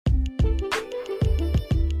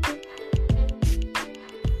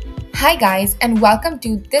Hi, guys, and welcome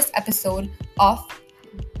to this episode of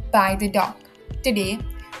By the Doc. Today,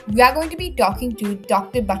 we are going to be talking to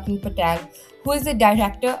Dr. Batul Patel, who is the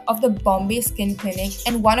director of the Bombay Skin Clinic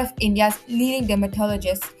and one of India's leading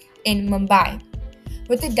dermatologists in Mumbai.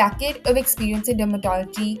 With a decade of experience in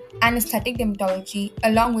dermatology and aesthetic dermatology,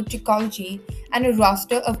 along with trichology, and a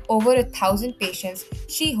roster of over 1,000 patients,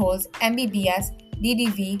 she holds MBBS,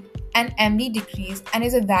 DDV, and MD degrees and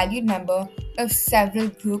is a valued member of several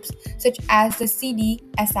groups such as the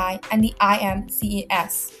CDSI and the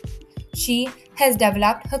IMCAS. She has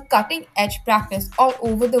developed her cutting edge practice all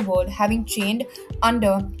over the world, having trained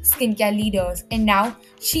under skincare leaders, and now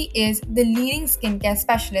she is the leading skincare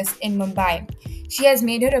specialist in Mumbai. She has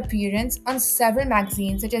made her appearance on several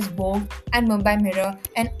magazines such as Vogue and Mumbai Mirror,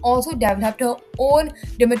 and also developed her own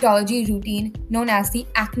dermatology routine known as the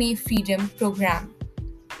Acne Freedom Program.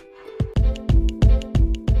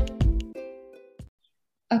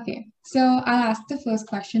 Okay, so I'll ask the first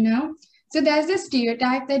question now. So there's this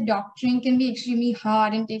stereotype that doctoring can be extremely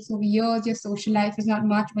hard and takes over years. Your social life is not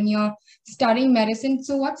much when you're studying medicine.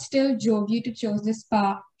 So what still drove you to choose this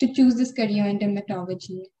path, to choose this career in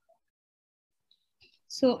dermatology?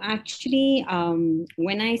 So actually,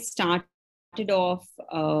 when I started off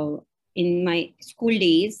in my school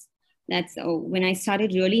days, that's when I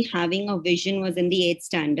started really having a vision was in the 8th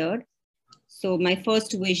standard. So my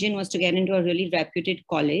first vision was to get into a really reputed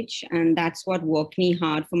college, and that's what worked me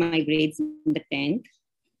hard for my grades in the 10th.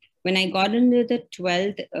 When I got into the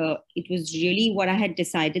 12th, it was really what I had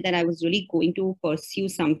decided that I was really going to pursue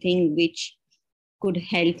something which could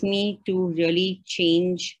help me to really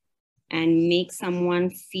change and make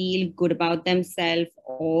someone feel good about themselves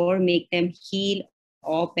or make them heal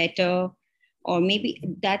or better. Or maybe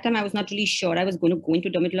that time I was not really sure I was going to go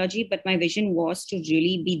into dermatology, but my vision was to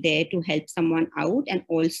really be there to help someone out and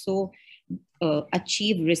also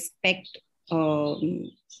achieve respect,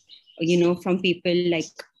 from people, like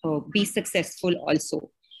be successful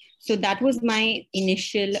also. So that was my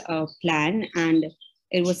initial plan, and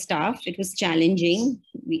it was tough. It was challenging.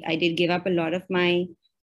 I did give up a lot of my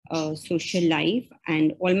social life,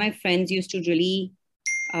 and all my friends used to really,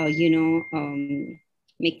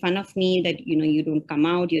 make fun of me that, you don't come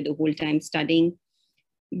out, you're the whole time studying.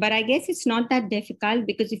 But I guess it's not that difficult,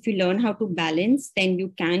 because if you learn how to balance, then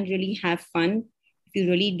you can really have fun. If you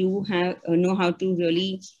really do know how to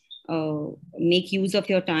really make use of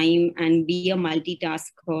your time and be a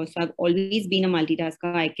multitasker. So I've always been a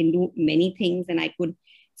multitasker. I can do many things, and I could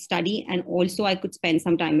study, and also I could spend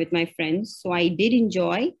some time with my friends. So I did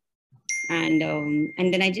enjoy, and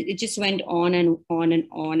then it just went on and on and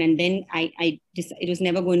on, and then I just, it was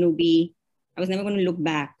never going to be, I was never going to look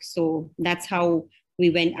back. So that's how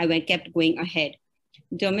I kept going ahead.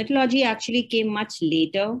 Dermatology actually came much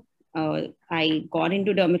later. I got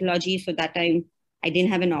into dermatology, so that time I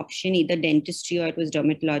didn't have an option, either dentistry or it was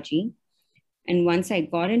dermatology. And once I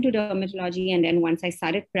got into dermatology, and then once I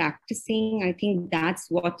started practicing, I think that's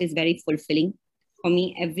what is very fulfilling for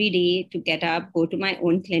me every day, to get up, go to my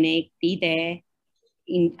own clinic, be there.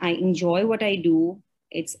 I enjoy what I do.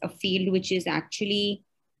 It's a field which is actually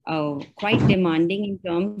quite demanding in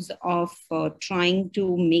terms of trying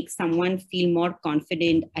to make someone feel more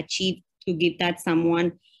confident, to give that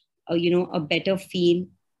someone, a better feel,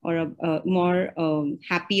 or a more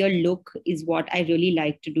happier look is what I really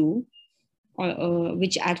like to do.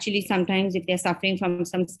 Which actually sometimes, if they're suffering from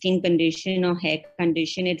some skin condition or hair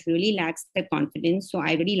condition, it really lacks their confidence. So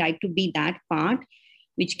I really like to be that part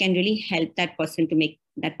which can really help that person to make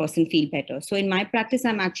that person feel better. So in my practice,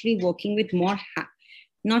 I'm actually working with more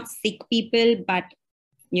not sick people, but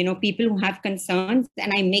people who have concerns,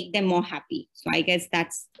 and I make them more happy. So I guess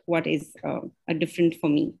that's what is a different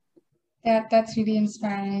for me. That's really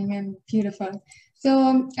inspiring and beautiful.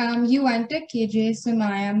 So you went to KJ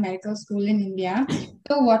Somaya Medical School in India.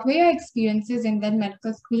 So what were your experiences in that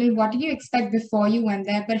medical school, and what did you expect before you went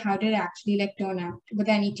there, but how did it actually turn out? Were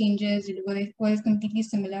there any changes? Was it completely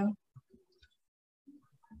similar?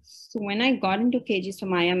 So when I got into KJ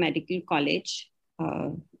Somaya Medical College,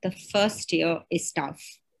 the first year is tough.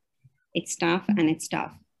 It's tough and it's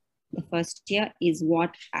tough. The first year is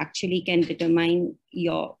what actually can determine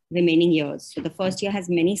your remaining years. So the first year has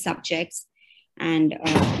many subjects, and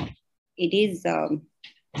it is,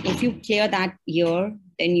 if you clear that year,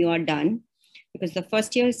 then you are done, because the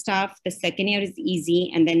first year is tough, the second year is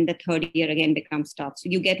easy, and then the third year again becomes tough. So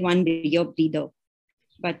you get 1 year breather.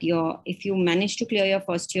 But if you manage to clear your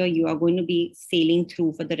first year, you are going to be sailing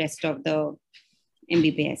through for the rest of the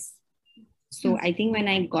MBBS. So I think when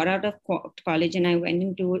I got out of college and I went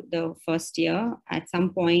into the first year, at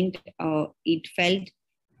some point, it felt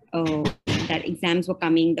that exams were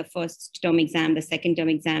coming, the first term exam, the second term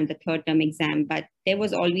exam, the third term exam, but there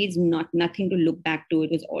was always nothing to look back to.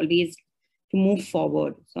 It was always to move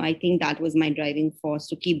forward. So I think that was my driving force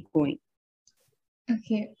to keep going.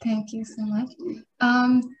 Okay, thank you so much.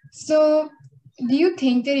 So do you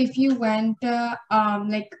think that if you went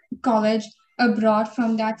like college abroad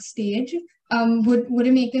from that stage, would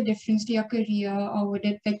it make a difference to your career, or would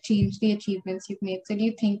it like change the achievements you've made? So do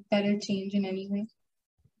you think that it'll change in any way?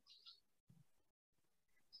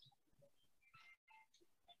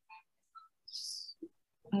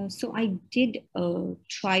 So I did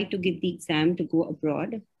try to give the exam to go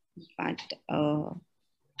abroad, but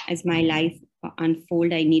as my life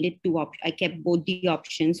unfold, I needed I kept both the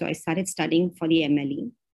options. So I started studying for the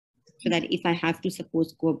MLE, so that if I have to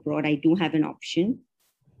suppose go abroad, I do have an option.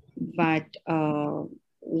 But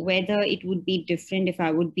whether it would be different if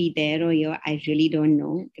I would be there or here, I really don't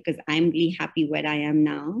know, because I'm really happy where I am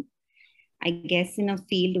now. I guess in a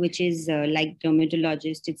field which is like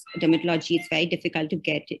dermatologist, dermatology, it's very difficult to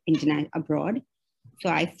get abroad. So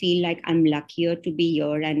I feel like I'm luckier to be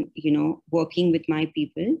here and, working with my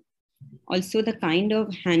people. Also, the kind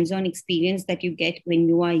of hands-on experience that you get when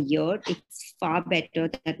you are here, it's far better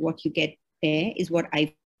than what you get there, is what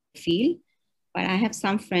I feel. But I have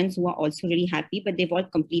some friends who are also really happy, but they've all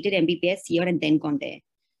completed MBBS here and then gone there.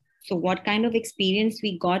 So what kind of experience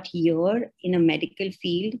we got here in a medical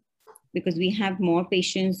field, because we have more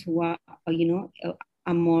patients who are,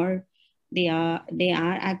 are more, they are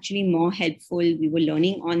actually more helpful. We were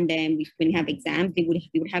learning on them. When we have exams, we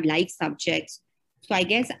would have live subjects. So I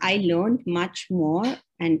guess I learned much more.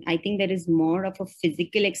 And I think there is more of a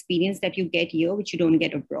physical experience that you get here, which you don't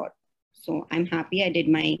get abroad. So I'm happy I did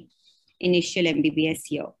my initial MBBS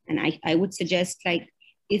here. And I would suggest, like,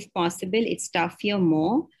 if possible, it's tough here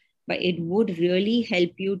more, but it would really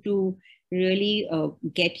help you to really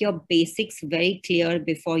get your basics very clear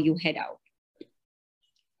before you head out.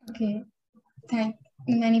 Okay,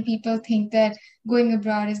 many people think that going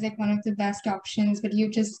abroad is like one of the best options, but you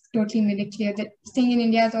just totally made it clear that staying in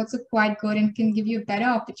India is also quite good and can give you a better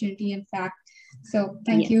opportunity, in fact. So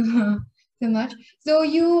thank you so much. So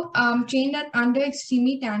you trained under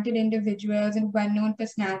extremely talented individuals and well-known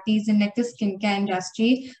personalities in like the skincare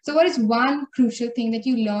industry. So what is one crucial thing that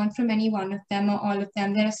you learned from any one of them or all of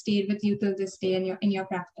them that has stayed with you till this day in your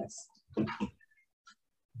practice?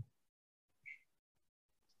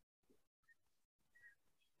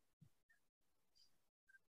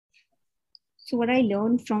 So what I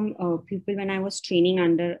learned from people when I was training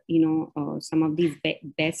under, some of these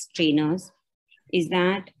best trainers is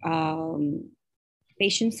that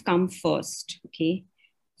patients come first, okay?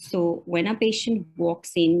 So when a patient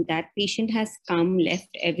walks in, that patient has come, left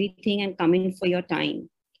everything and come in for your time.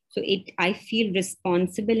 So I feel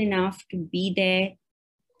responsible enough to be there,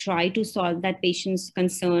 try to solve that patient's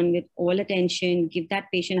concern with all attention, give that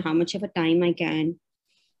patient how much of a time I can,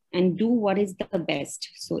 and do what is the best.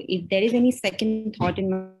 So if there is any second thought in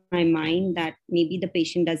my mind that maybe the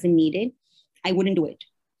patient doesn't need it, I wouldn't do it.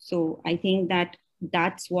 So I think that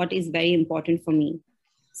that's what is very important for me.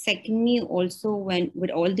 Secondly, also with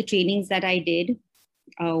all the trainings that I did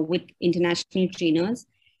with international trainers,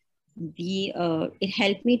 it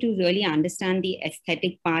helped me to really understand the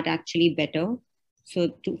aesthetic part actually better.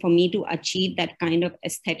 So for me to achieve that kind of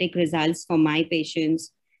aesthetic results for my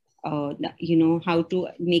patients, how to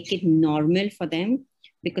make it normal for them,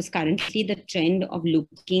 because currently the trend of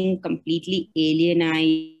looking completely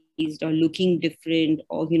alienized or looking different,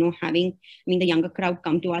 or the younger crowd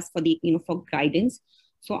come to us for guidance.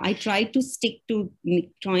 So I try to stick to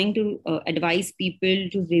trying to advise people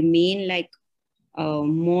to remain like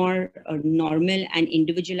more normal and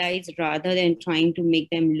individualized, rather than trying to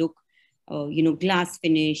make them look glass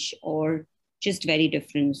finish or just very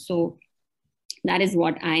different. So that is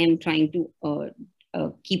what I am trying to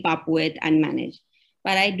keep up with and manage.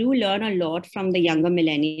 But I do learn a lot from the younger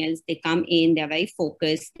millennials. They come in, they're very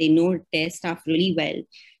focused, they know their stuff really well.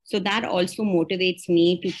 So that also motivates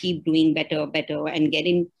me to keep doing better, and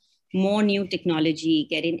getting more new technology,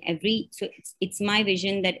 so it's my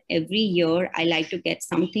vision that every year I like to get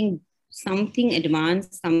something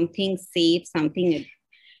advanced, something safe, something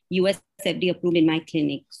US FDA approved in my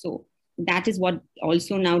clinic. So that is what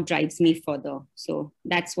also now drives me further. So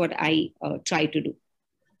that's what I try to do.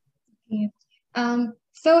 Okay.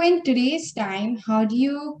 So in today's time, how do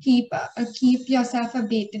you keep yourself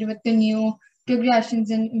updated with the new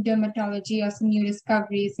progressions in dermatology or some new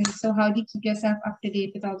discoveries? And so how do you keep yourself up to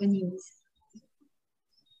date with all the news?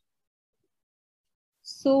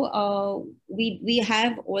 So we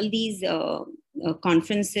have all these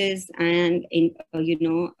conferences and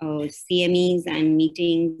CMEs and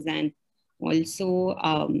meetings, and also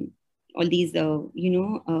all these,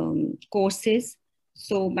 courses.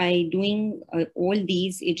 So by doing all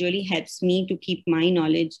these, it really helps me to keep my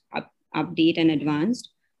knowledge update and advanced.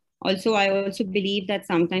 Also, I also believe that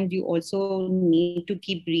sometimes you also need to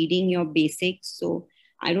keep reading your basics. So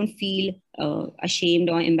I don't feel ashamed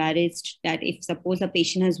or embarrassed that if suppose a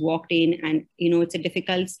patient has walked in and it's a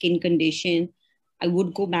difficult skin condition, I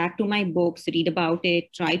would go back to my books, read about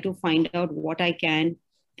it, try to find out what I can,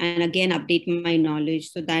 and again update my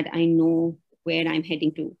knowledge so that I know where I'm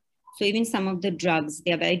heading to. So even some of the drugs,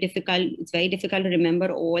 they are very difficult. It's very difficult to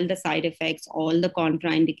remember all the side effects, all the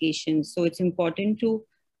contraindications. So it's important to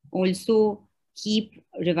also keep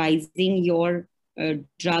revising your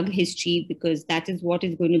drug history, because that is what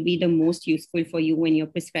is going to be the most useful for you when you're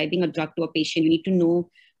prescribing a drug to a patient. You need to know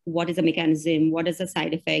what is the mechanism, what is the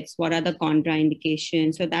side effects, what are the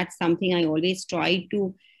contraindications. So that's something I always try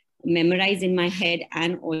to memorize in my head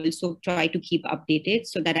and also try to keep updated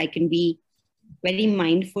so that I can be very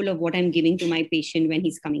mindful of what I'm giving to my patient when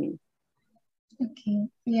he's coming in. Okay,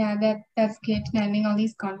 yeah, that's great attending all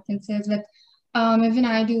these conferences. But even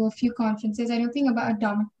I do a few conferences. I don't think about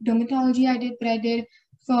dermatology I did, but I did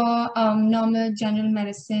for normal general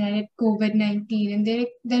medicine. I did COVID-19, and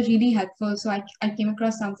they're really helpful. So I came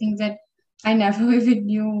across something that I never even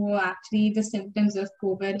knew were actually the symptoms of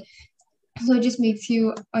COVID. So it just makes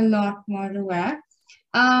you a lot more aware.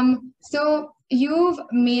 So you've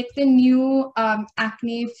made the new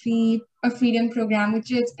acne free freedom program,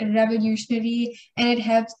 which is revolutionary and it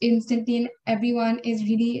helps instantly, and everyone is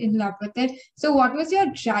really in love with it. So what was your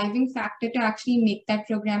driving factor to actually make that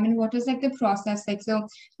program, and what was like the process like? So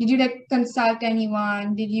did you like consult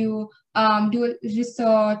anyone? Did you do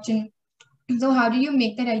research, and so how do you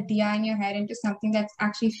make that idea in your head into something that's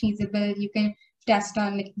actually feasible, you can test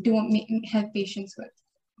on, like help patients with?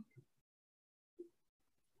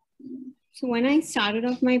 So when I started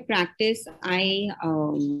off my practice, I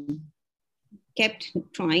kept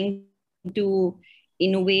trying to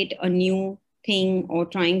innovate a new thing or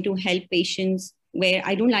trying to help patients where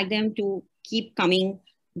I don't like them to keep coming,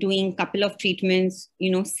 doing couple of treatments,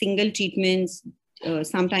 single treatments.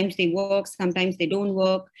 Sometimes they work, sometimes they don't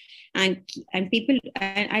work. And people,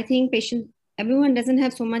 and I think patients, everyone doesn't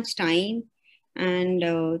have so much time and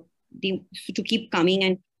to keep coming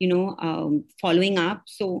and, following up.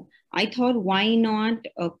 So I thought, why not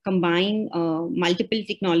combine multiple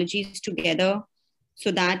technologies together so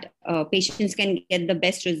that patients can get the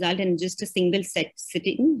best result in just a single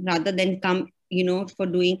sitting rather than come, for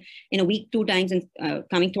doing in a week 2 times and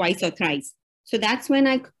coming twice or thrice. So that's when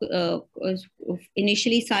I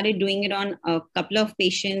initially started doing it on a couple of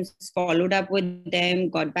patients, followed up with them,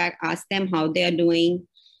 got back, asked them how they are doing.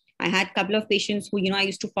 I had a couple of patients who, I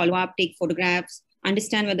used to follow up, take photographs,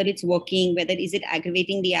 understand whether it's working, whether is it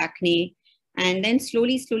aggravating the acne. And then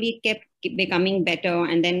slowly it kept becoming better.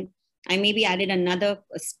 And then I maybe added another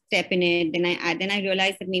step in it. Then I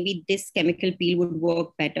realized that maybe this chemical peel would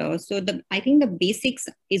work better. So I think the basics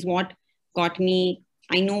is what got me.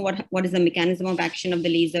 I know what is the mechanism of action of the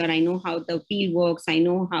laser. I know how the peel works. I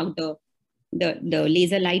know how the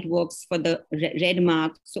laser light works for the red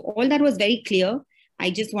mark. So all that was very clear. I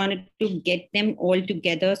just wanted to get them all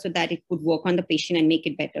together so that it could work on the patient and make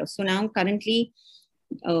it better. So now currently,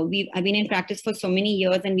 I've been in practice for so many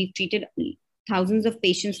years and we've treated thousands of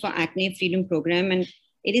patients for Acne Freedom Program. And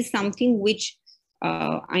it is something which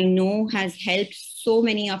I know has helped so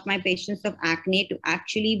many of my patients of acne to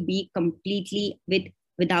actually be completely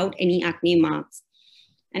without any acne marks.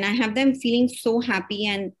 And I have them feeling so happy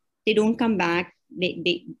and they don't come back.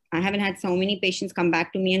 I haven't had so many patients come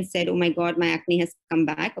back to me and said, oh my God, my acne has come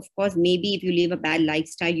back. Of course, maybe if you live a bad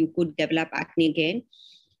lifestyle, you could develop acne again,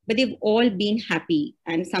 but they've all been happy.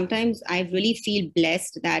 And sometimes I really feel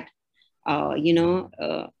blessed that,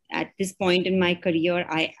 at this point in my career,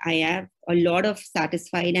 I have a lot of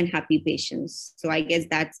satisfied and happy patients. So I guess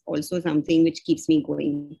that's also something which keeps me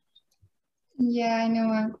going. Yeah, I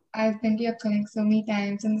know. I've been to your clinic so many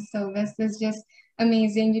times, and the service is just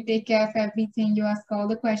amazing. You take care of everything. You ask all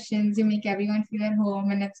the questions. You make everyone feel at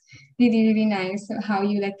home, and it's really, really nice how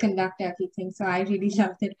you like conduct everything. So I really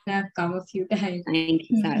loved it, and I've come a few times. Thank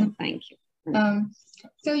you, Sarah. Thank you.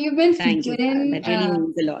 So you've been Thank you, featured in. That really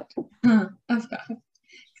means a lot. Of course.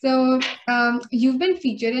 So you've been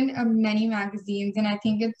featured in many magazines, and I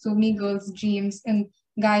think it's so many girls' dreams and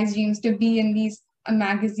guys' dreams to be in these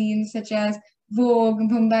magazines such as Vogue,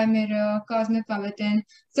 Mumbai Mirror, Cosmopolitan.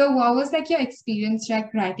 So what was like your experience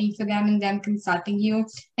like writing for them and them consulting you,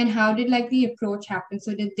 and how did like the approach happen?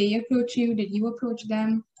 So did they approach you? Did you approach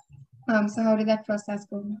them? So how did that process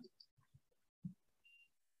go?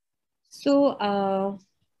 So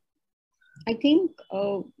I think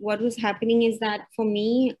what was happening is that for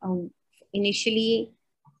me, initially,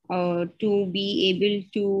 to be able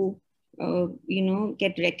to,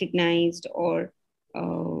 get recognized, or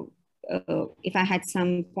if I had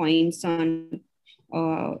some points on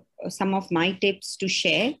some of my tips to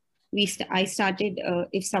share, I started,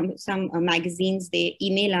 if some magazines, they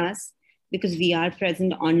email us because we are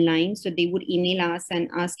present online. So they would email us and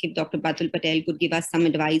ask if Dr. Batul Patel could give us some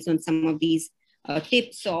advice on some of these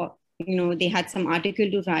tips, or they had some article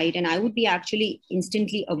to write, and I would be actually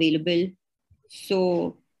instantly available.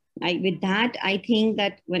 So with that, I think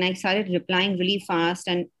that when I started replying really fast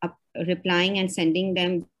and replying and sending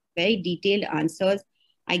them very detailed answers,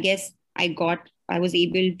 I guess I was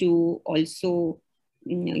able to also,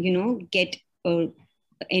 get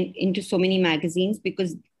into so many magazines,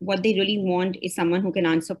 because what they really want is someone who can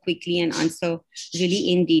answer quickly and answer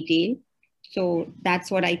really in detail. So that's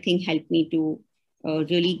what I think helped me to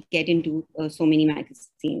really get into so many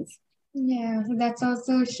magazines. Yeah, so that's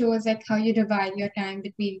also shows like how you divide your time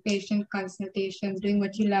between patient consultations, doing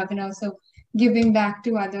what you love, and also giving back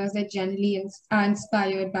to others that generally are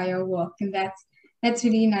inspired by your work, and that's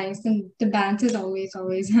really nice. And the balance is always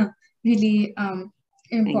really Thank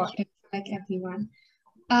you. important for like everyone.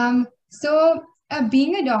 So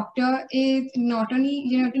being a doctor is not only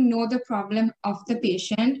to know the problem of the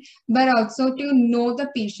patient, but also to know the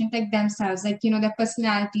patient like themselves, like their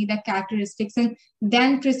personality, their characteristics, and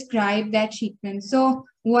then prescribe that treatment. So,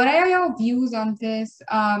 what are your views on this?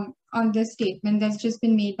 On this statement that's just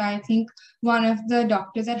been made by, I think, one of the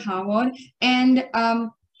doctors at Harvard, and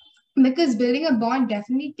because building a bond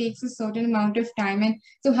definitely takes a certain amount of time. And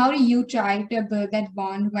so how do you try to build that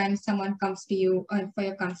bond when someone comes to you for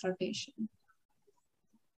your consultation?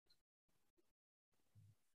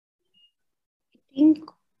 I think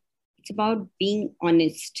it's about being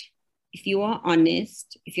honest. If you are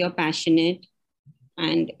honest, if you're passionate,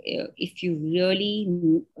 and if you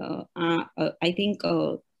really I think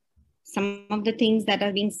some of the things that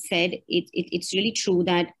are being said, it's really true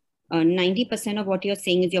that 90% of what you're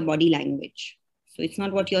saying is your body language. So it's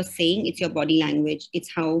not what you're saying, it's your body language.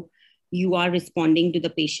 It's how you are responding to the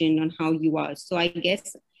patient, and how you are. So I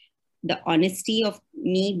guess the honesty of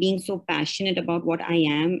me being so passionate about what I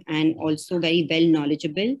am, and also very well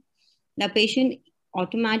knowledgeable, the patient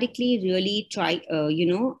automatically really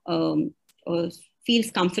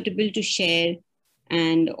feels comfortable to share.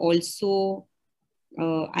 And also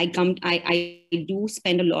I do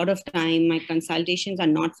spend a lot of time. My consultations are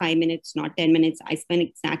not 5 minutes, not 10 minutes. I spend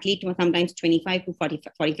exactly sometimes 25 to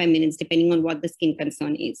 45 minutes, depending on what the skin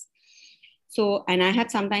concern is. So, and I had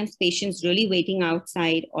sometimes patients really waiting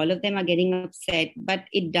outside. All of them are getting upset, but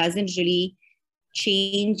it doesn't really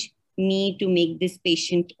change me to make this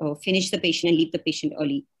patient finish the patient and leave the patient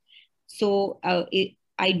early. So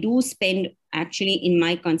I do spend actually in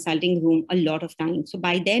my consulting room a lot of time. So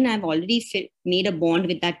by then I've already made a bond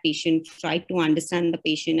with that patient, tried to understand the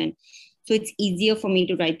patient. And so it's easier for me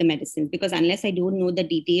to write the medicines, because unless I don't know the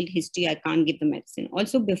detailed history, I can't give the medicine.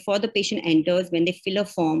 Also, before the patient enters, when they fill a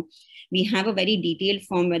form, we have a very detailed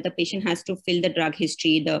form where the patient has to fill the drug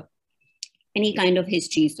history, any kind of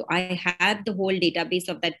history. So I have the whole database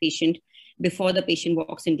of that patient before the patient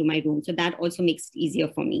walks into my room. So that also makes it easier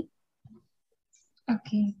for me.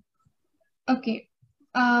 Okay. Okay.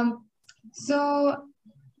 So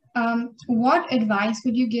what advice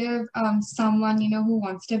would you give someone who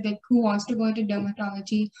wants to go into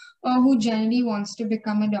dermatology, or who generally wants to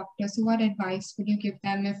become a doctor? So what advice would you give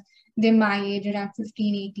them if they're my age, around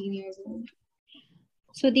 15, 18 years old?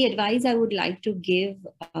 So the advice I would like to give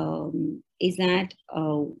is that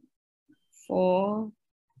for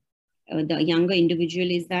the younger individual,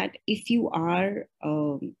 is that if you are,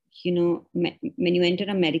 when you enter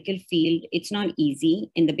a medical field, it's not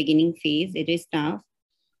easy in the beginning phase. It is tough.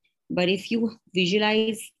 But if you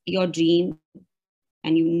visualize your dream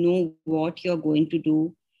and you know what you're going to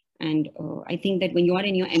do, and I think that when you are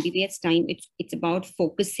in your MBBS time, it's about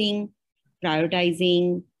focusing,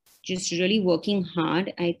 prioritizing, just really working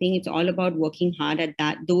hard. I think it's all about working hard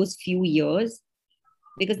at those few years,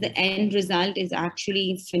 because the end result is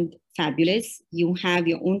actually fabulous. You have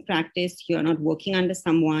your own practice. You're not working under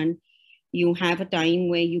someone. You have a time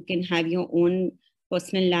where you can have your own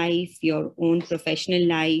personal life, your own professional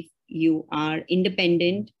life. You are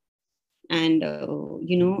independent, and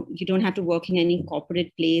you don't have to work in any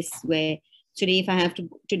corporate place where today if I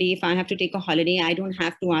have to take a holiday, I don't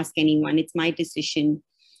have to ask anyone. It's my decision.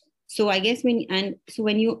 So I guess when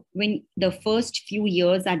the first few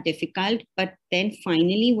years are difficult, but then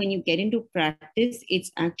finally when you get into practice, it's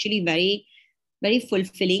actually very, very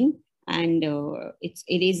fulfilling. And it's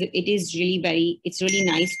really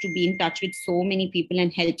nice to be in touch with so many people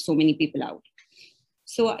and help so many people out.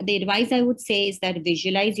 So the advice I would say is that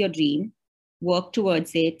visualize your dream, work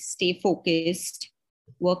towards it, stay focused,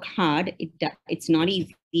 work hard. It's not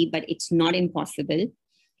easy, but it's not impossible.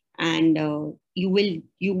 And you will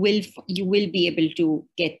be able to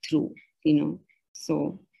get through,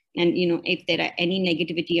 So, and if there are any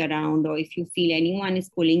negativity around, or if you feel anyone is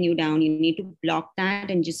pulling you down, you need to block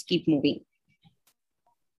that and just keep moving.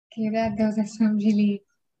 Okay, those are some really,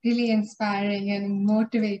 really inspiring and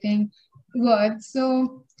motivating words.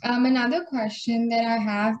 So, another question that I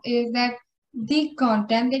have is that the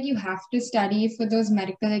content that you have to study for those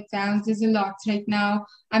medical exams is a lot right now.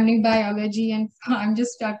 I'm doing biology and I'm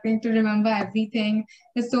just struggling to remember everything.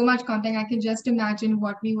 There's so much content. I can just imagine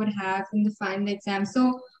what we would have in the final exam.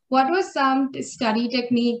 So, what were some study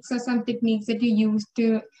techniques or some techniques that you used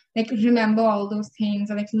to like remember all those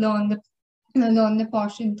things or like learn the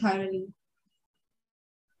portion thoroughly?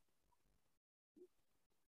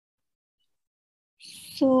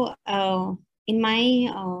 So, in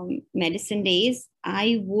my medicine days,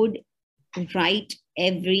 I would write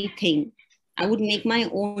everything. I would make my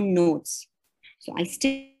own notes. So I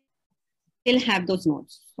still have those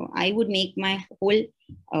notes. So I would make my whole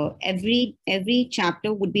every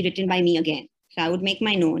chapter would be written by me again. So I would make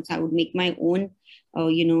my notes. I would make my own,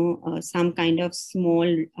 some kind of small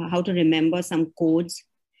how to remember some codes.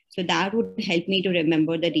 So that would help me to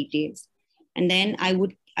remember the details, and then I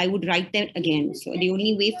would write that again. So the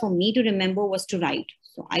only way for me to remember was to write.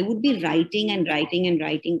 So I would be writing and writing and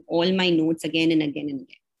writing all my notes again and again and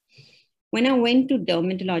again. When I went to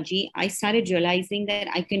dermatology, I started realizing that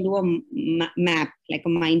I can do a map, like a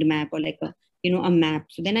mind map or like a map.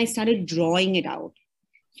 So then I started drawing it out.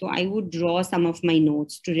 So I would draw some of my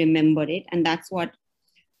notes to remember it. And that's what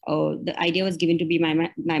the idea was given to me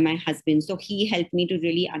by my husband. So he helped me to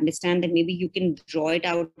really understand that maybe you can draw it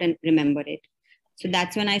out and remember it. So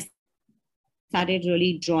that's when I started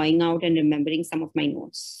really drawing out and remembering some of my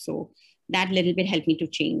notes. So that little bit helped me to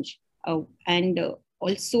change. And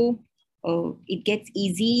also, it gets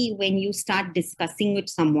easy when you start discussing with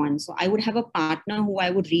someone. So I would have a partner who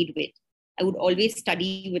I would read with. I would always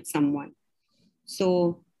study with someone.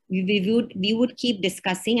 So we would keep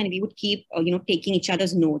discussing, and we would keep taking each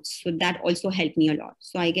other's notes. So that also helped me a lot.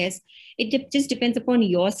 So I guess it just depends upon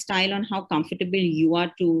your style, on how comfortable you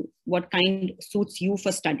are, to what kind suits you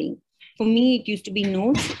for studying. For me, it used to be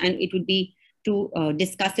notes, and it would be to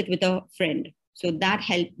discuss it with a friend. So that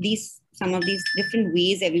helped. Some of these different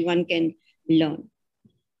ways everyone can learn.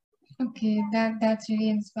 Okay, that's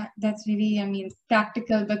really that's really, I mean,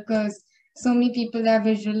 practical, because so many people are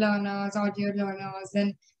visual learners, audio learners,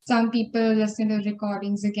 and some people listen to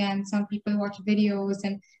recordings again, some people watch videos,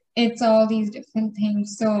 and it's all these different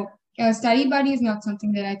things. So study buddy is not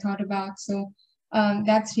something that I thought about. So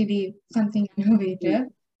that's really something innovative.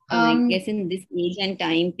 And I guess in this age and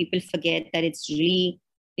time, people forget that it's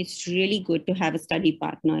really good to have a study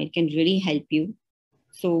partner. It can really help you.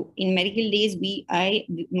 So in medical days,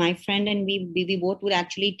 my friend and we both would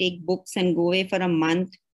actually take books and go away for a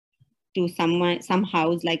month to some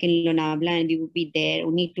house like in Lonavala, and we would be there,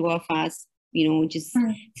 only two of us, just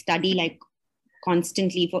study like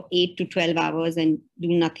constantly for 8 to 12 hours and do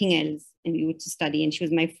nothing else. And we would just study, and she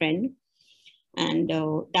was my friend. And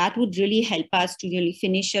that would really help us to really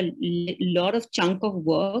finish a lot of chunk of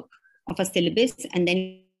work of a syllabus, and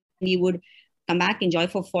then we would come back, enjoy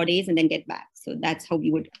for 4 days, and then get back. So that's how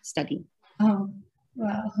we would study. Oh,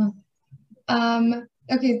 wow.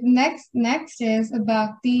 Okay, next is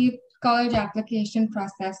about the college application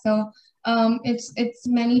process. So it's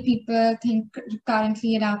many people think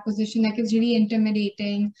currently at our position like it's really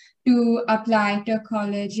intimidating to apply to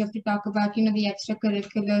college. You have to talk about the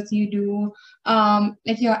extracurriculars you do,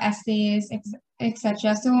 like your essays,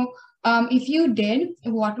 etc. So if you did,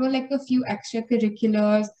 what were like a few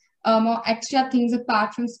extracurriculars or extra things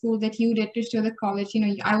apart from school that you did to show the college,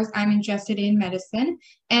 I'm interested in medicine,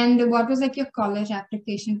 and what was like your college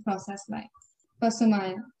application process like for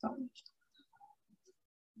Somaya College?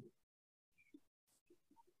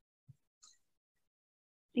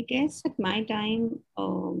 I guess at my time,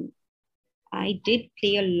 I did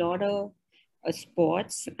play a lot of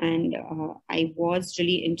sports, and I was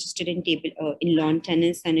really interested in lawn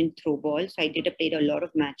tennis and in throw ball. So I played a lot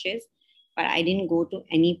of matches, but I didn't go to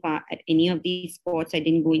any part at any of these sports. I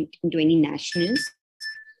didn't go into any nationals.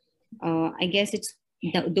 I guess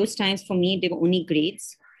those times for me, they were only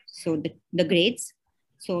grades. So the grades,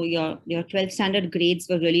 so your 12th standard grades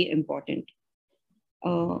were really important.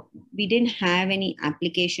 We didn't have any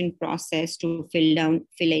application process to fill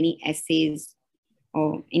any essays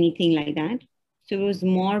or anything like that. So it was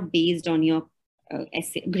more based on your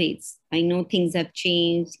essay grades. I know things have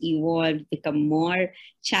changed, evolved, become more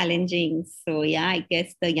challenging. So yeah, I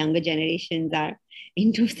guess the younger generations are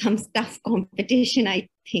into some tough competition, I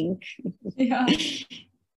think. Yeah.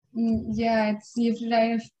 Yeah, it's you have to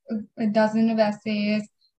write a dozen of essays,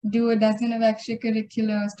 do a dozen of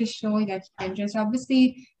extracurriculars to show that interest.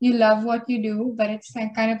 Obviously, you love what you do, but it's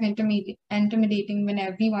like kind of intimidating when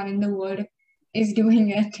everyone in the world is doing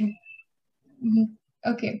it. Mhm.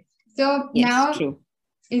 Okay, so Yes, now true.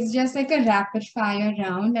 it's just like a rapid fire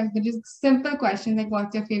round. Like they're just simple questions like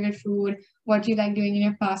what's your favorite food, what you like doing in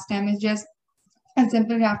your pastime. It's just a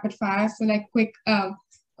simple rapid fire. So like quick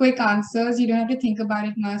answers. You don't have to think about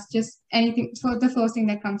it much. Just anything. So the first thing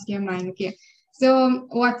that comes to your mind. Okay. So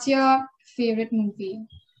what's your favorite movie?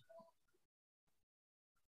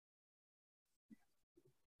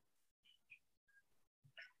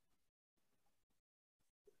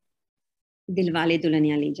 Dilwale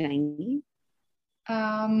Dulhaniya Le Jayenge.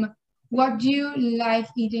 What do you like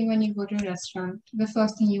eating when you go to a restaurant? The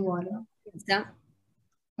first thing you order. Pizza.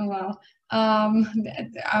 Oh wow.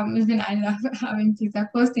 Even I love having pizza.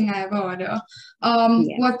 First thing I ever order.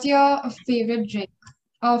 Yes. What's your favorite drink?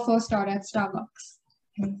 Or first order at Starbucks?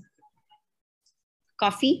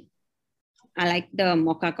 Coffee. I like the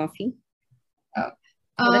mocha coffee Oh.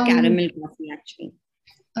 or the Um, caramel coffee, actually.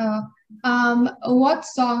 uh, what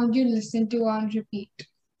song do you listen to on repeat?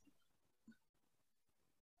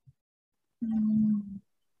 Mm.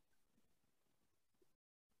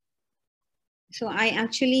 So I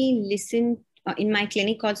actually listen in my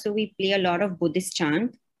clinic also, we play a lot of Buddhist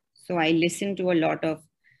chant. So I listen to a lot of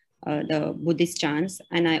the Buddhist chants,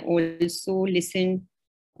 and I also listen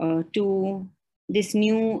to this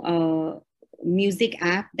new music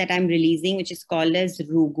app that I'm releasing, which is called as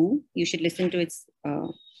Rugu. You should listen to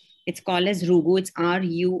it's called as Rugu. It's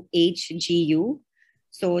Ruhgu.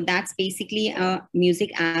 So that's basically a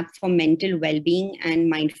music app for mental well-being and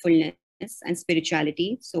mindfulness and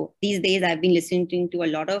spirituality. So these days I've been listening to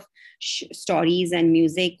a lot of stories and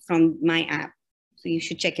music from my app. So you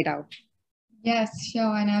should check it out. Yes,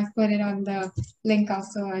 sure, and I've put it on the link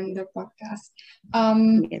also on the podcast.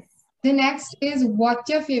 Yes. The next is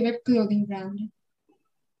what's your favorite clothing brand?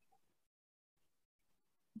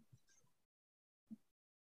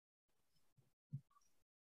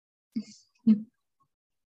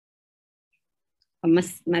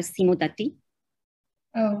 Massimo Datti.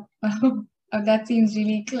 Oh, oh, that seems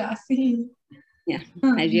really classy. Yeah,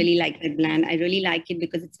 I really like that brand. I really like it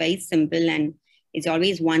because it's very simple and it's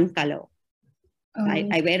always one color.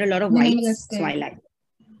 I wear a lot of whites, so Minimalistic. I like it.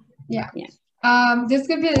 Yeah. Yeah. This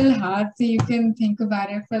could be a little hard, so you can think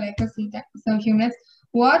about it for like a few minutes.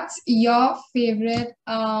 What's your favorite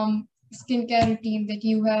skincare routine that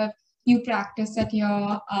you practice at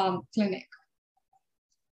your clinic?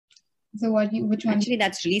 So which one? Actually,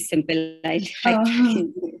 that's really simple. I like Uh,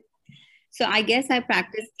 to. So I guess I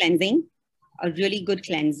practice cleansing, a really good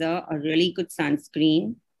cleanser, a really good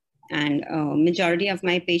sunscreen, and majority of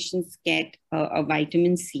my patients get a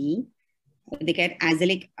vitamin C. They get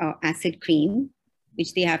azelaic acid cream,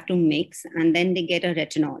 which they have to mix, and then they get a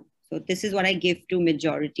retinol. So this is what I give to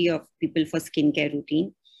majority of people for skincare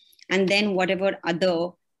routine. And then whatever other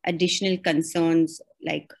additional concerns,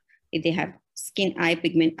 like if they have skin eye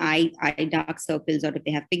pigment, eye dark circles, or if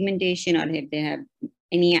they have pigmentation, or if they have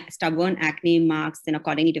any stubborn acne marks, then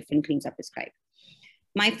accordingly different creams are prescribed.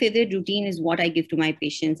 My favorite routine is what I give to my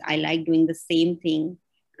patients. I like doing the same thing,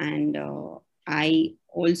 and I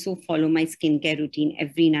also follow my skincare routine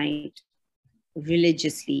every night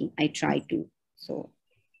religiously. I try to. So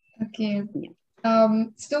okay. yeah.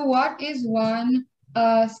 So what is one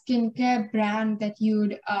skincare brand that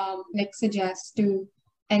you'd like suggest to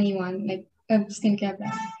anyone, like a skincare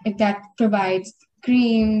brand, like that provides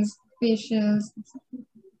creams, facials?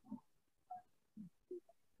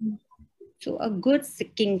 So a good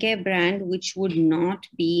skincare brand which would not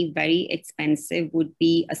be very expensive would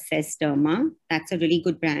be Assess Derma. That's a really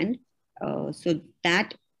good brand. So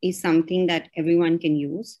that is something that everyone can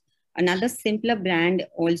use. Another simpler brand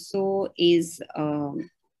also is,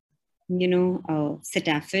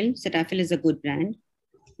 Cetaphil. Cetaphil is a good brand.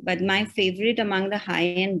 But my favorite among the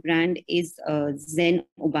high-end brand is Zen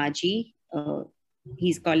Obaji.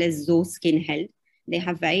 He's called as Zo Skin Health. They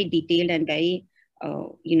have very detailed and very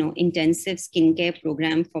intensive skincare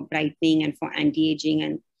program for brightening and for anti-aging,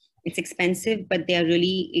 and it's expensive, but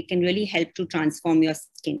it can really help to transform your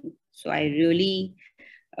skin. So I really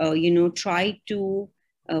try to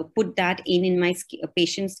put that in my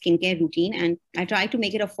patient's skincare routine, and I try to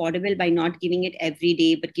make it affordable by not giving it every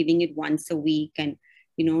day but giving it once a week, and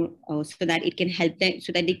so that it can help them,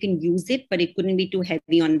 so that they can use it, but it couldn't be too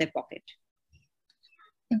heavy on their pocket.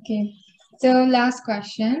 Okay. So last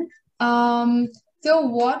question. So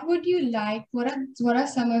what would you like? What are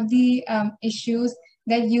some of the issues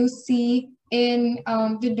that you see in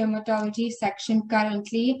the dermatology section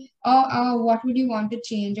currently, or what would you want to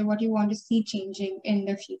change, or what you want to see changing in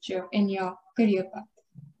the future in your career path?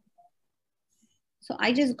 So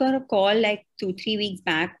I just got a call like 2-3 weeks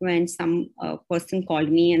back when some person called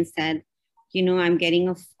me and said, I'm getting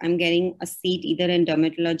a seat either in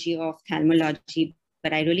dermatology or ophthalmology,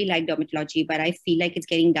 but I really like dermatology, but I feel like it's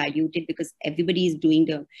getting diluted because everybody is doing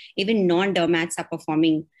even non-dermats are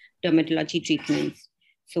performing dermatology treatments.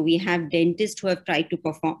 So we have dentists who have tried to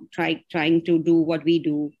trying to do what we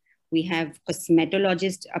do. We have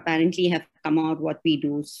cosmetologists apparently have come out what we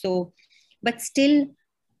do. So, but still,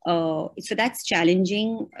 so that's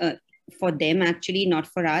challenging for them actually, not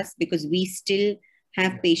for us, because we still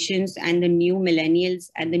have patients, and the new millennials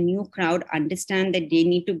and the new crowd understand that they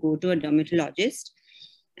need to go to a dermatologist.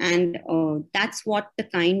 And that's what the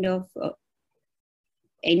kind of,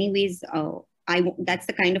 that's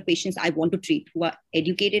the kind of patients I want to treat, who are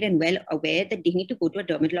educated and well aware that they need to go to a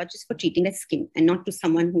dermatologist for treating their skin and not to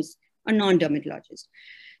someone who's a non-dermatologist.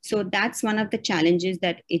 So that's one of the challenges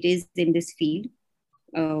that it is in this field,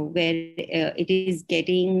 where it is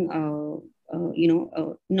getting,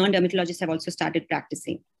 non-dermatologists have also started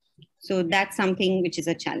practicing. So that's something which is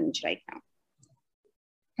a challenge right now.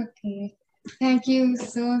 Okay. Thank you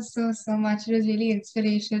so much. It was really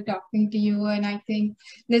inspirational talking to you. And I think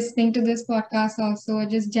listening to this podcast also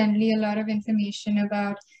just generally a lot of information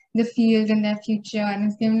about the field and their future. And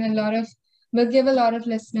it's given will give a lot of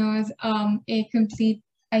listeners a complete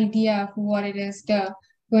idea of what it is to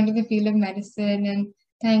go into the field of medicine. And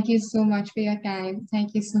thank you so much for your time.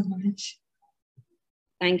 Thank you so much.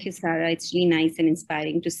 Thank you, Sarah. It's really nice and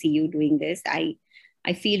inspiring to see you doing this. I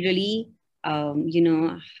feel really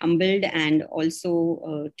humbled, and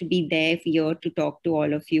also to be there here to talk to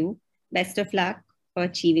all of you. Best of luck for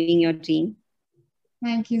achieving your dream.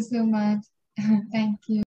 Thank you so much. Thank you.